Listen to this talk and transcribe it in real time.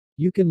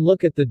You can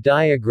look at the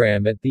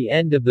diagram at the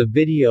end of the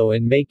video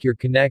and make your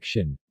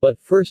connection, but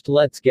first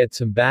let's get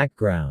some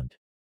background.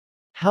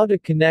 How to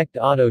connect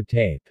auto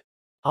tape.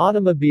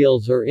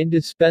 Automobiles are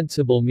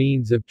indispensable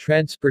means of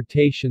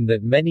transportation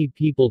that many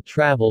people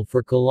travel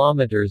for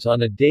kilometers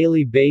on a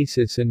daily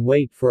basis and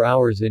wait for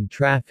hours in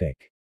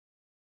traffic.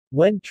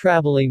 When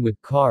traveling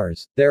with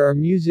cars, there are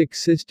music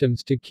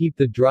systems to keep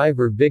the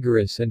driver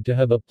vigorous and to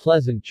have a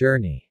pleasant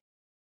journey.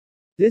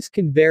 This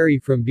can vary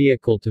from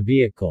vehicle to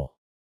vehicle.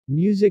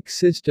 Music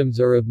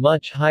systems are of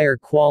much higher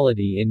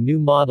quality in new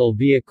model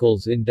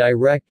vehicles in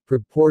direct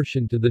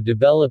proportion to the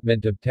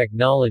development of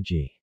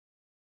technology.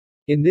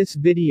 In this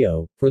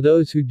video, for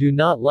those who do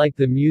not like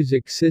the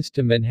music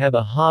system and have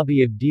a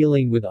hobby of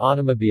dealing with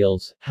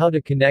automobiles, how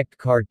to connect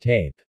car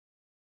tape.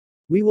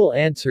 We will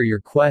answer your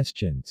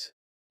questions.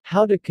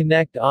 How to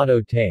connect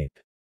auto tape.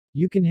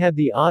 You can have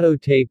the auto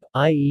tape,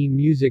 i.e.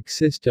 music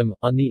system,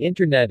 on the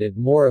internet at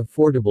more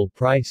affordable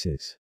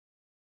prices.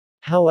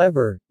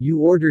 However, you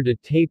ordered a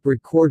tape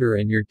recorder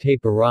and your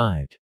tape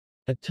arrived.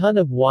 A ton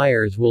of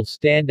wires will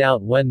stand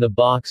out when the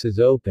box is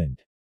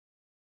opened.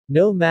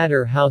 No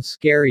matter how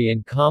scary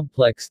and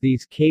complex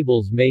these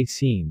cables may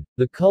seem,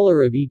 the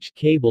color of each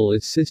cable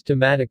is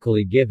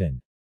systematically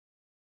given.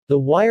 The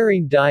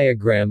wiring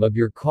diagram of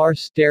your car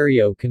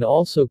stereo can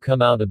also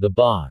come out of the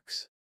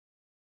box.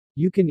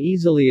 You can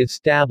easily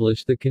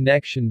establish the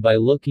connection by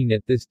looking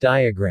at this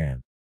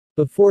diagram.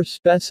 Before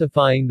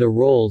specifying the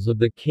roles of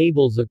the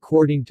cables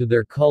according to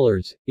their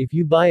colors, if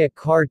you buy a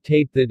car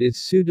tape that is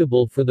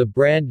suitable for the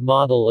brand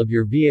model of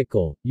your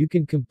vehicle, you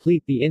can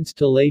complete the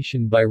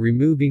installation by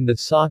removing the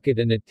socket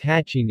and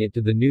attaching it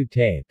to the new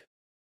tape.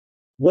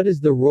 What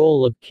is the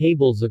role of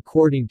cables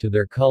according to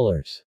their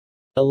colors?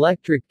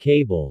 Electric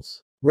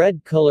cables.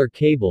 Red color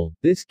cable.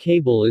 This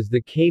cable is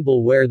the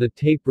cable where the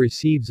tape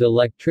receives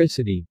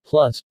electricity,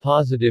 plus,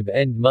 positive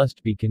end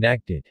must be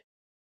connected.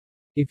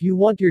 If you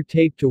want your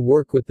tape to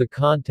work with the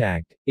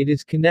contact, it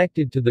is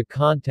connected to the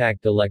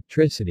contact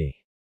electricity.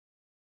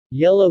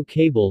 Yellow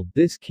cable.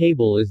 This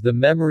cable is the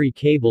memory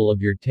cable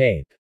of your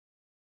tape.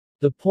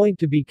 The point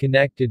to be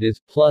connected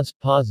is plus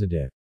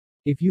positive.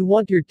 If you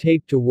want your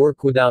tape to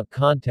work without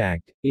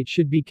contact, it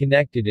should be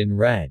connected in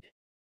red.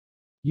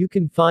 You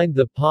can find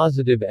the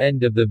positive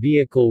end of the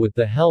vehicle with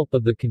the help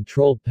of the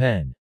control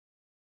pen.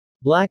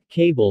 Black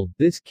cable.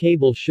 This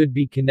cable should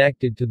be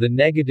connected to the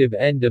negative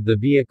end of the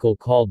vehicle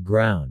called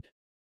ground.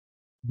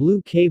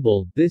 Blue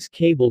cable. This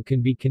cable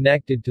can be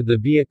connected to the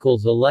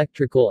vehicle's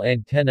electrical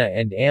antenna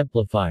and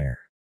amplifier.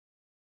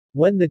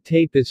 When the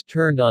tape is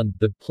turned on,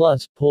 the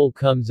plus pole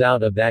comes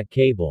out of that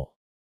cable.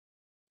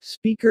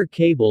 Speaker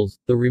cables.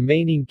 The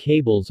remaining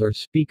cables are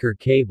speaker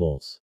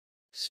cables.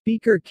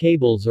 Speaker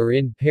cables are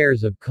in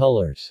pairs of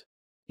colors.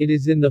 It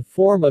is in the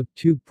form of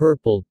 2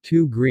 purple,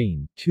 2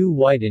 green, 2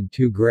 white and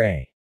 2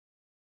 gray.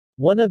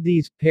 One of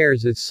these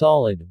pairs is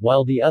solid,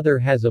 while the other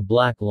has a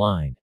black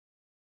line.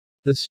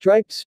 The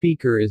striped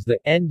speaker is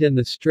the end and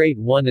the straight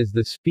one is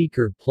the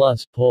speaker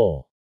plus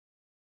pole.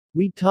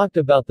 We talked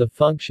about the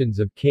functions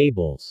of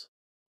cables.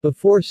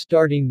 Before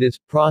starting this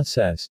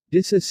process,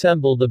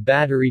 disassemble the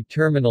battery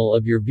terminal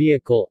of your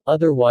vehicle,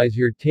 otherwise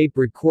your tape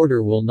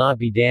recorder will not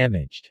be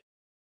damaged.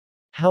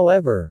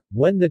 However,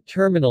 when the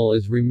terminal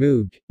is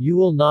removed, you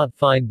will not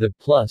find the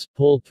plus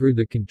pole through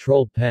the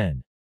control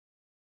pen.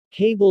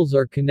 Cables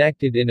are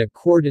connected in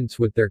accordance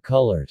with their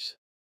colors.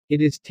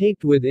 It is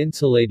taped with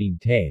insulating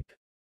tape.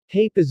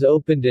 Tape is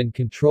opened and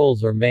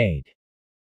controls are made.